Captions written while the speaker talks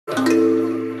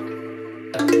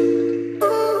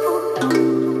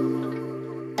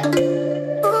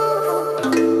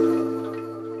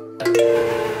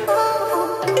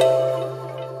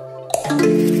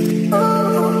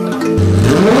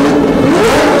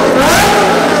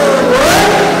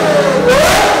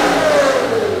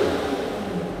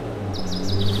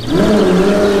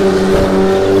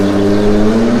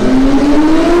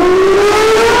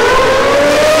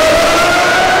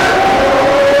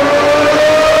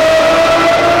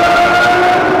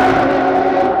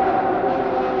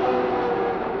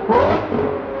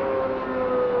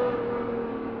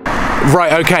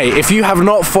Right, okay, if you have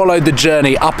not followed the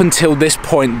journey up until this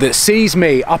point that sees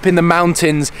me up in the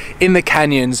mountains, in the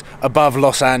canyons above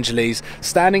Los Angeles,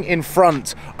 standing in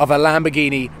front of a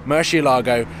Lamborghini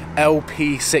Murcielago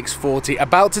LP640,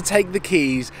 about to take the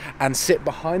keys and sit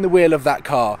behind the wheel of that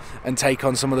car and take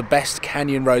on some of the best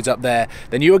canyon roads up there,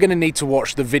 then you are going to need to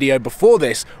watch the video before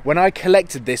this when I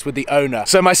collected this with the owner.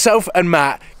 So myself and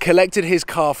Matt collected his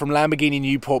car from Lamborghini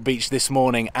Newport Beach this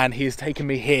morning, and he has taken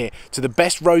me here to the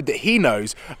best road that he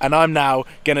knows, and I'm now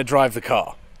gonna drive the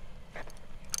car.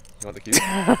 You want the keys?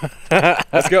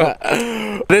 Let's go.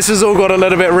 This has all got a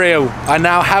little bit real. I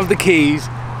now have the keys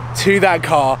to that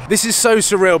car. This is so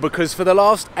surreal because for the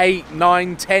last 8,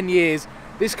 9, 10 years,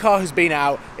 this car has been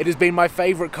out. It has been my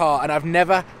favorite car, and I've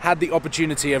never had the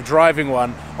opportunity of driving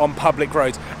one on public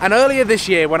roads. And earlier this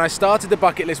year, when I started the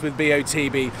bucket list with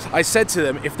BOTB, I said to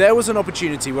them, if there was an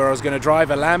opportunity where I was going to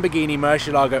drive a Lamborghini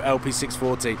Murcielago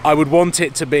LP640, I would want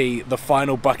it to be the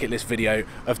final bucket list video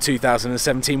of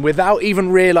 2017, without even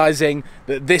realizing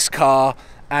that this car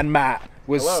and Matt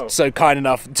was so kind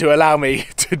enough to allow me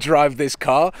to drive this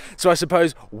car. So I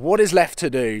suppose what is left to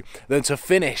do than to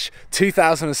finish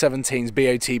 2017's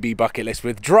BOTB bucket list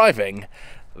with driving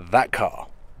that car.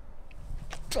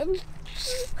 I'm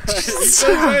so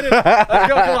excited. Let's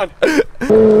go, come on.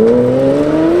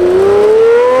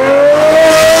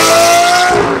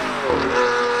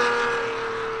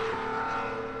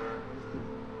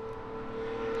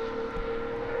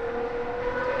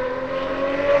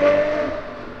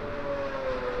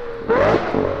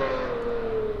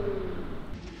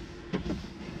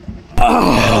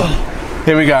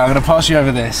 Here we go, I'm gonna pass you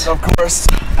over this. Of course.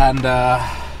 And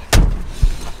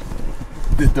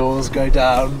the doors go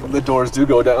down. The doors do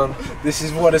go down. This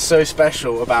is what is so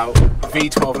special about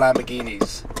V12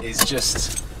 Lamborghinis, is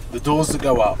just the doors that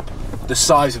go up, the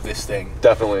size of this thing.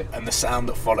 Definitely. And the sound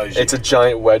that follows you. It's a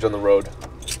giant wedge on the road.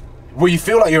 Well, you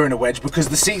feel like you're in a wedge because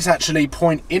the seats actually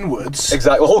point inwards.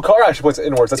 Exactly. The whole car actually points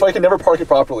inwards. That's why you can never park it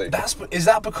properly. Is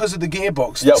that because of the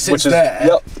gearbox that sits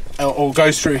there? Or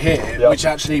goes through here, which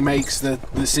actually makes the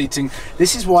seating.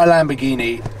 This is why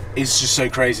Lamborghini is just so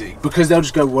crazy, because they'll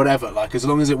just go whatever, like as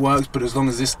long as it works, but as long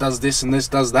as this does this and this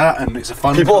does that, and it's a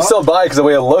fun People car. still buy it because the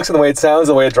way it looks and the way it sounds,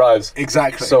 the way it drives.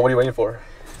 Exactly. So what are you waiting for?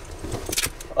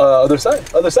 Other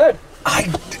side. Other side.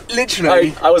 I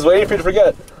literally. I was waiting for you to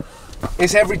forget.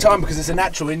 It's every time because it's a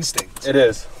natural instinct. It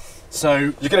is.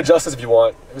 So you can adjust this if you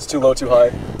want. If it's too low, too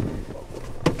high.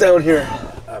 Down here.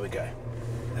 There we go.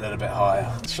 A little bit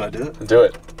higher. Should I do it? Do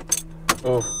it.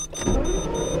 Ooh.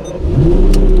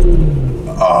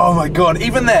 Oh my god,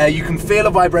 even there you can feel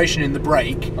a vibration in the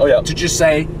brake. Oh yeah. To just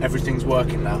say everything's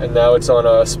working now. And now it's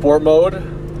on sport mode.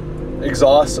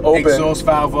 Exhaust open. Exhaust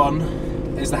valve on.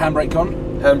 Is the handbrake on?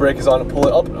 Handbrake is on. Pull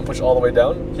it up and push it all the way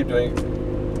down. Keep doing.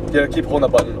 Keep holding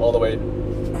that button all the way.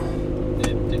 Do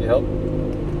you need help?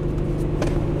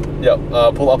 Yeah.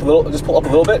 Pull up a little. Just pull up a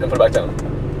little bit and put it back down.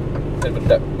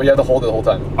 But you have to hold it the whole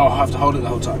time. Oh, I have to hold it the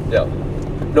whole time? Yeah.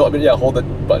 No, I mean, yeah, hold the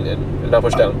button in and now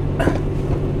push down.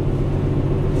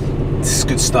 This is a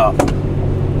good start.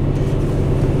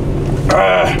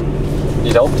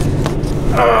 Need help?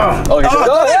 Yeah.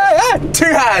 2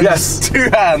 hands! Yes.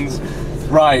 2 hands.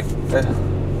 Right.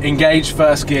 Engage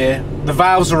first gear. The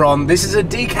valves are on. This is a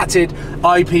decatted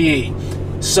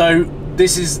IPE. So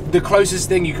this is the closest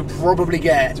thing you could probably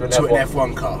get to an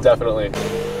F1 car. Definitely.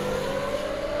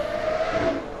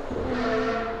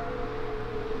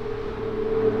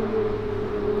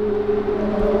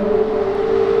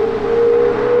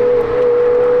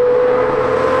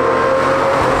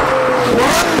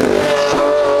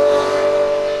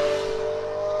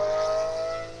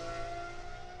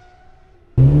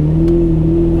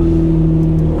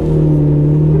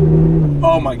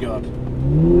 Oh my god.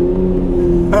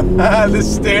 The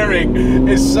steering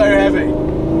is so heavy.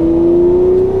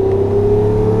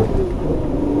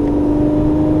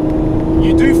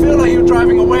 You do feel like you're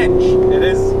driving a wedge. It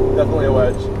is definitely a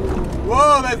wedge.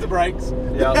 Whoa, there's the brakes.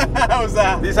 Yeah. How was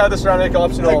that? These have the ceramic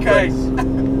optional brakes.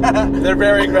 They're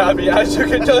very grabby, as you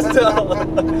can just tell.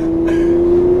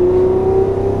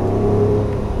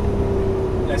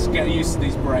 get used to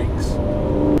these brakes.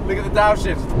 Look at the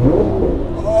downshift.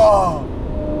 Oh!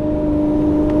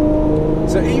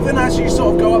 So even as you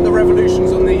sort of go up the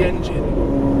revolutions on the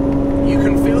engine, you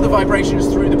can feel the vibrations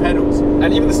through the pedals.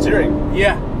 And even the steering.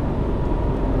 Yeah.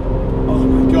 Oh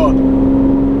my god.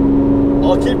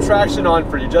 I'll keep traction on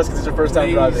for you just because it's your first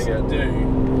time driving it. Do.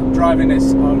 I'm driving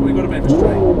this. Oh, we've got a bit of a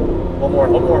straight. One more,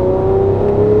 one more.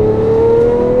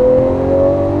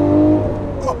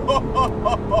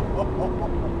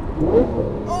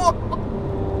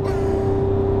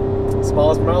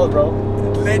 Smallest mileage, bro.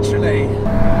 Literally.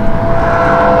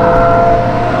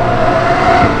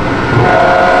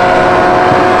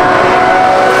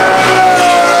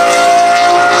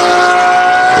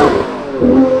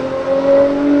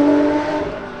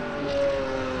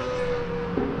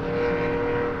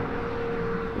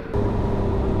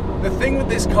 The thing with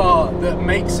this car that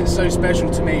makes it so special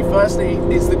to me, firstly,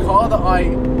 is the car that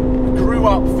I grew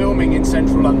up filming in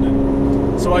central London.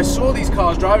 So I saw these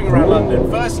cars driving around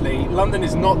London. Firstly, London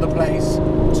is not the place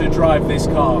to drive this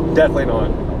car. Definitely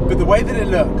not. But the way that it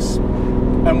looks,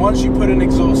 and once you put an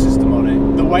exhaust system on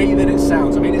it, the way that it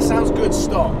sounds, I mean, it sounds good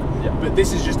stock, yeah. But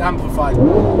this is just amplified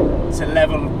to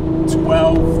level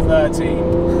 12,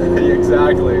 13.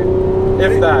 Exactly.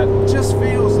 If that. It just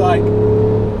feels like,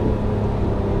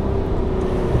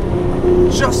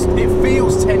 it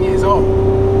feels 10 years old.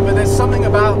 But there's something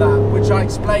about that, which I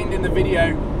explained in the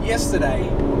video yesterday,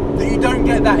 that you don't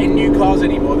get that in new cars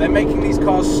anymore. They're making these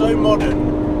cars so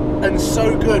modern and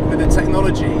so good with the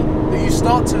technology that you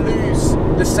start to lose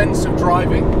the sense of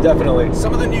driving. Definitely.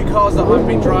 Some of the new cars that I've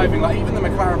been driving, like even the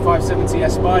McLaren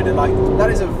 570S Spider, like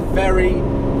that is a very,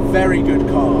 very good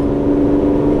car.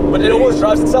 But it almost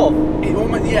drives itself. It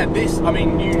almost, yeah, this, I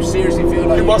mean, you seriously feel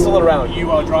like you muscle it around. You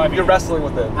are driving. You're wrestling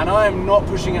with it. And I am not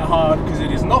pushing it hard because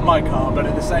it is not my car, but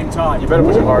at the same time. You better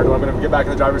push it hard or I'm going to get back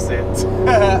in the driver's seat.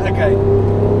 Okay.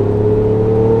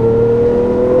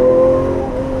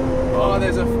 Oh,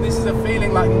 this is a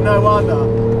feeling like no other.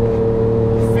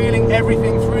 Feeling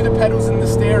everything through the pedals and the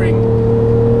steering.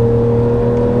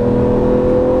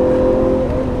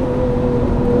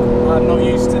 I'm not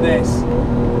used to this.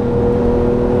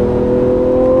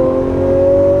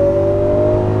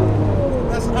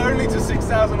 That's only to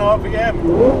 6,000 RPM.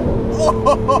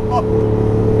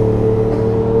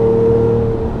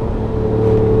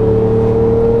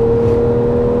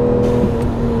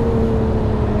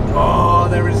 Oh,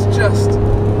 there is just...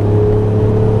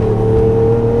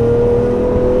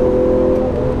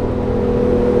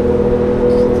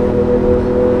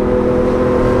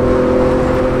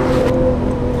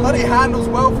 bloody handles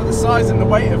well for the size and the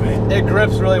weight of it. It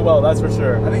grips really well, that's for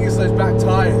sure. I think it's those back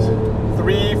tires.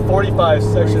 345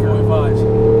 section. 345.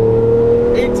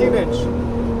 18-inch.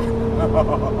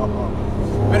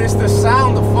 But it's the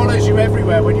sound that follows you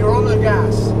everywhere when you're on the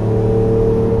gas.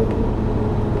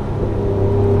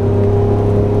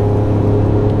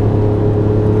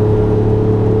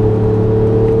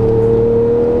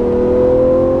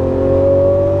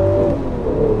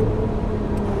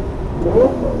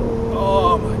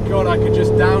 Oh my god, I could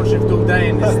just downshift all day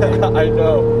in this thing. I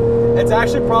know. It's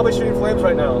actually probably shooting flames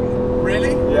right now.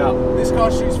 Really? Yeah. This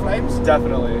car shoots flames?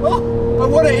 Definitely. Oh, I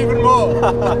want it even more.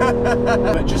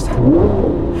 But just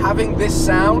having this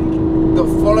sound that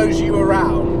follows you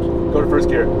around. Go to first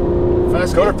gear.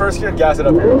 First Go gear. to first gear and gas it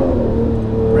up here.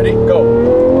 Ready? Go.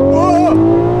 Whoa!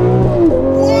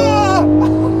 Whoa!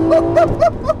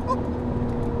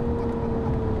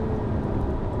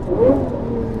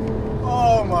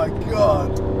 Oh my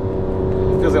god.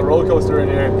 Feels like a roller coaster in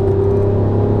here.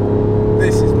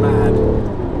 This is mad.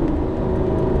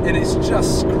 And it's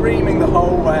just screaming the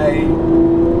whole way.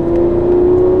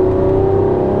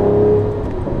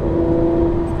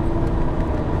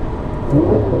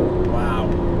 Wow.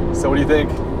 So what do you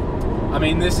think? I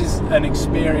mean, this is an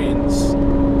experience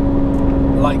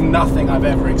like nothing I've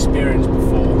ever experienced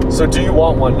before. So do you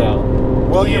want one now?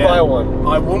 Will you buy one?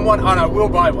 I want one and I will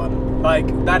buy one.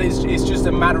 Like, that is, it's just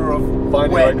a matter of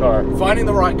Finding the right car. Finding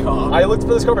the right car. I looked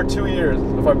for this car for 2 years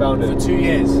before I found it. For 2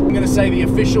 years. I'm going to say the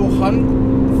official hunt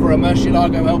for a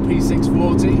Murcielago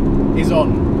LP640 is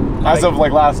on. Like, as of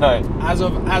like last night. As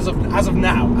of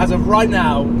now. As of right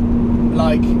now,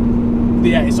 like,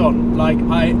 yeah, it's on. Like,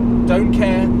 I don't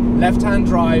care left-hand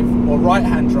drive or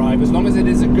right-hand drive, as long as it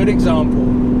is a good example,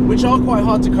 which are quite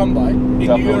hard to come by, in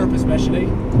Definitely. Europe especially.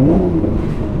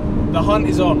 The hunt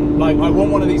is on. Like, I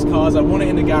want one of these cars, I want it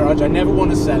in the garage, I never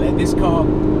want to sell it. This car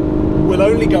will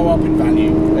only go up in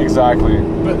value. Exactly.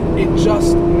 But it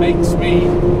just makes me,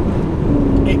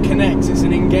 it connects, it's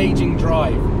an engaging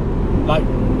drive. Like,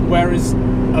 whereas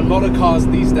a lot of cars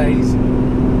these days,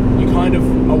 you kind of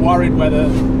are worried whether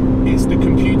it's the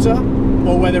computer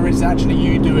or whether it's actually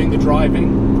you doing the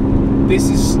driving, this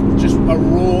is just a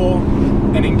raw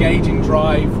and engaging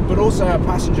drive, but also a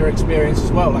passenger experience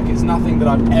as well. Like, it's nothing that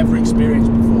I've ever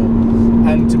experienced before.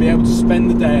 And to be able to spend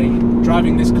the day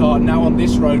driving this car now on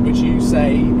this road, which you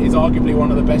say is arguably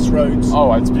one of the best roads.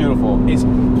 Oh, it's beautiful. It's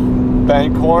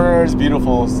bank corners,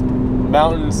 beautiful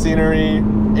mountain scenery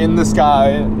in the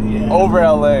sky, over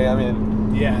LA. I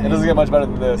mean, yeah, it doesn't get much better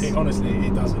than this. Honestly,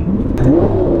 it doesn't. I'm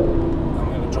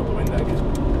going to drop the window again.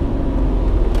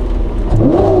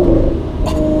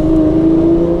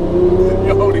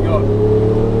 You're holding on.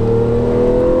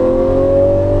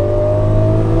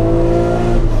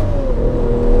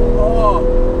 Oh.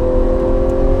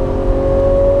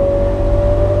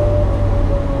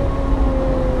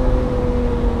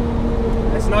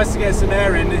 It's nice to get some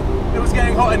air in. It was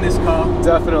getting hot in this car.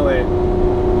 Definitely.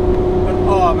 But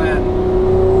oh man,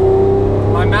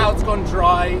 my mouth's gone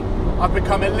dry. I've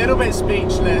become a little bit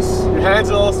speechless. Your hands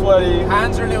are a little sweaty.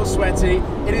 Hands are a little sweaty.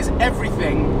 It is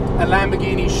everything a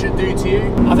Lamborghini should do to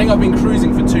you. I think I've been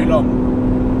cruising for too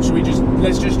long. Should we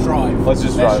let's just drive. Let's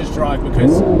just drive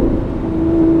because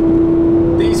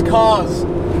these cars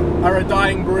are a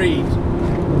dying breed.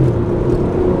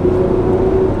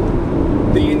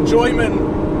 The enjoyment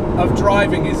of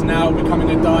driving is now becoming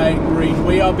a dying breed.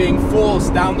 We are being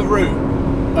forced down the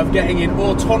route of getting in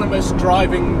autonomous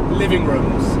driving living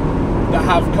rooms that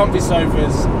have comfy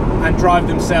sofas and drive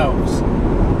themselves.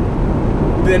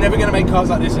 They're never going to make cars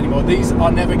like this anymore. These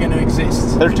are never going to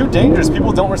exist. They're too dangerous.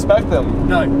 People don't respect them.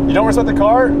 No. You don't respect the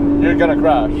car, you're going to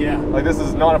crash. Yeah. Like, this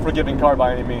is not a forgiving car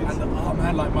by any means. And, oh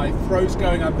man, like my throat's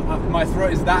going, my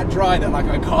throat is that dry that like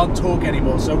I can't talk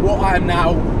anymore. So what I am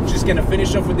now just going to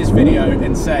finish off with this video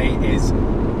and say is,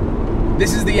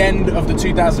 this is the end of the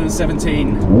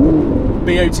 2017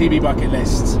 BOTB bucket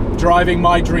list. Driving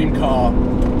my dream car.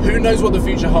 Who knows what the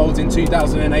future holds in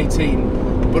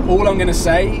 2018? But all I'm going to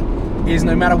say is,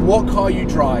 no matter what car you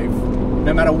drive,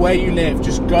 no matter where you live,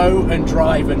 just go and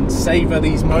drive and savor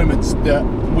these moments that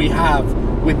we have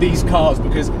with these cars,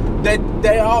 because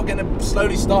they are going to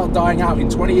slowly start dying out in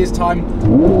 20 years time.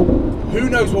 Who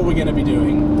knows what we're going to be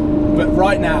doing? But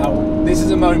right now, this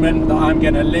is a moment that I'm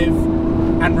going to live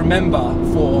and remember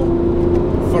for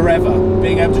forever,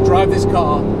 being able to drive this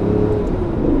car.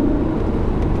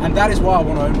 And that is why I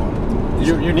want to own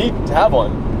one. You need to have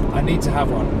one. I need to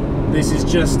have one. This is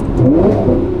just...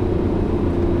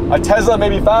 A Tesla may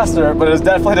be faster, but it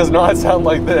definitely does not sound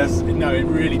like this. No, it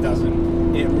really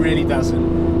doesn't. It really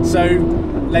doesn't. So,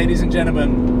 ladies and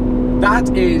gentlemen, that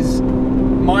is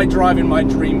my driving my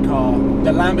dream car,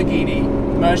 the Lamborghini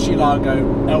Murcielago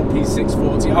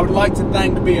LP640. I would like to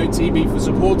thank BOTB for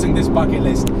supporting this bucket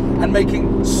list and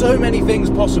making so many things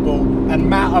possible. And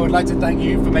Matt, I would like to thank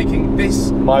you for making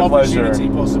this opportunity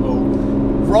possible.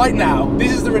 Right now,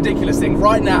 this is the ridiculous thing.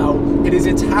 Right now, it is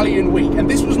Italian week, and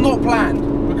this was not planned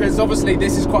because obviously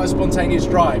this is quite a spontaneous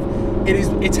drive. It is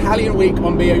Italian week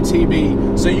on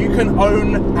BOTB, so you can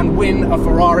own and win a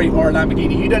Ferrari or a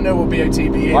Lamborghini. You don't know what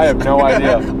BOTB is. I have no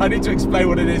idea. I need to explain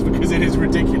what it is because it is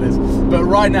ridiculous. But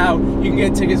right now, you can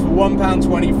get tickets for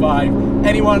 £1.25.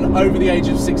 Anyone over the age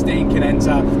of 16 can enter,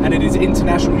 and it is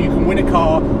international. You can win a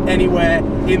car anywhere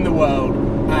in the world.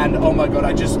 And oh my God,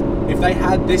 if they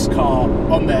had this car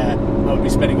on there, I would be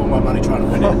spending all my money trying to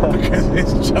win it because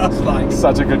it's just like...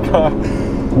 Such a good car.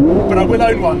 But I will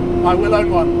own one. I will own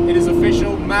one. It is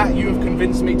official. Matt, you have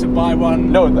convinced me to buy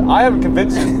one. No, I haven't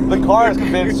convinced you. The car has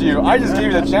convinced you. I just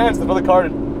gave you the chance for the car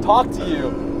to talk to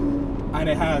you. And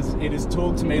it has. It has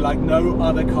talked to me like no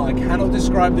other car. I cannot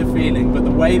describe the feeling, but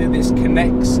the way that this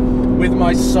connects with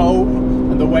my soul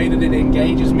and the way that it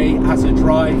engages me as a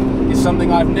drive is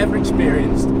something I've never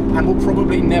experienced and will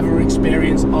probably never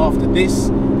experience after. This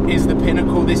is the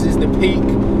pinnacle. This is the peak.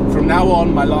 From now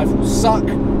on, my life will suck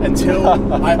until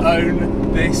I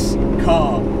own this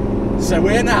car. So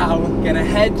we're now going to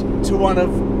head to one of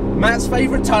Matt's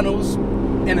favourite tunnels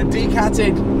in a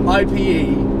decatted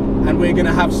IPE, and we're going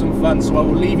to have some fun. So I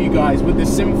will leave you guys with the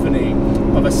symphony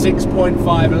of a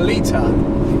 6.5 litre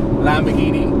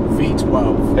Lamborghini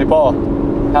V12. Hey Paul,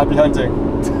 happy hunting.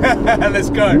 Let's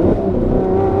go.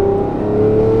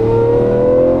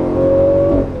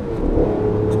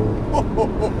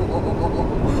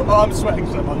 Oh, I'm sweating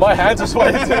so much. My hands are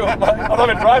sweating too. I'm not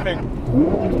even driving.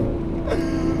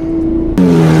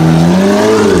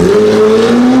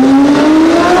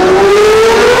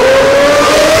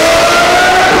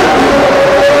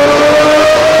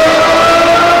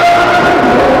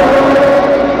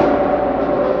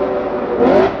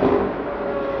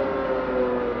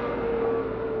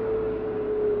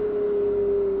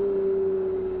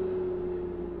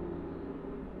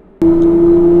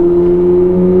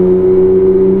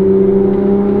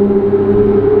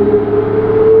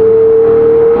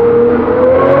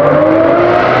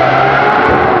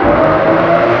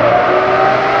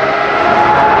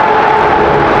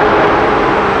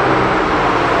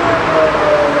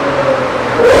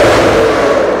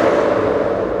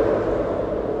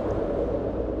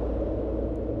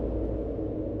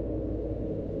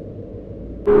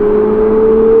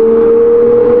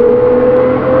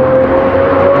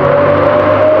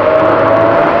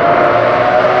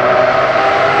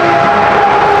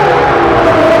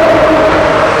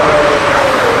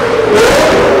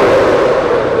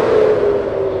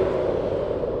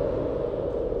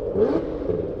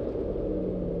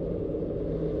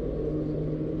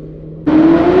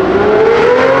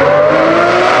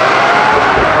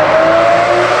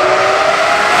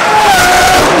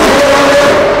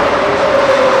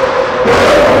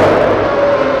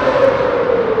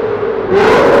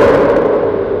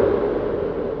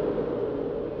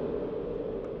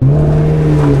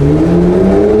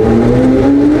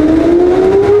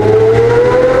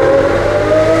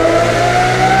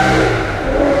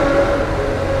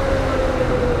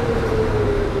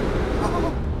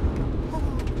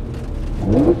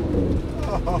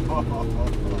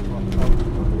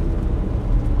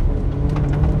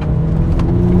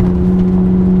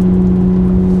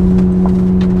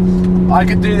 I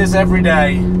could do this every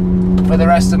day for the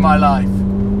rest of my life.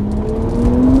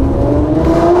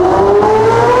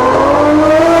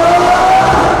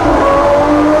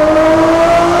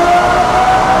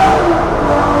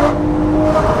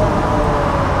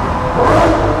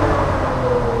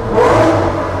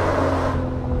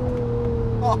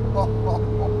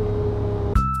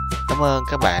 Cảm ơn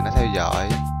các bạn đã theo dõi.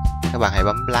 Các bạn hãy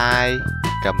bấm like,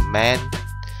 comment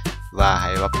và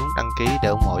hãy bấm nút đăng ký để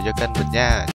ủng hộ cho kênh mình nha.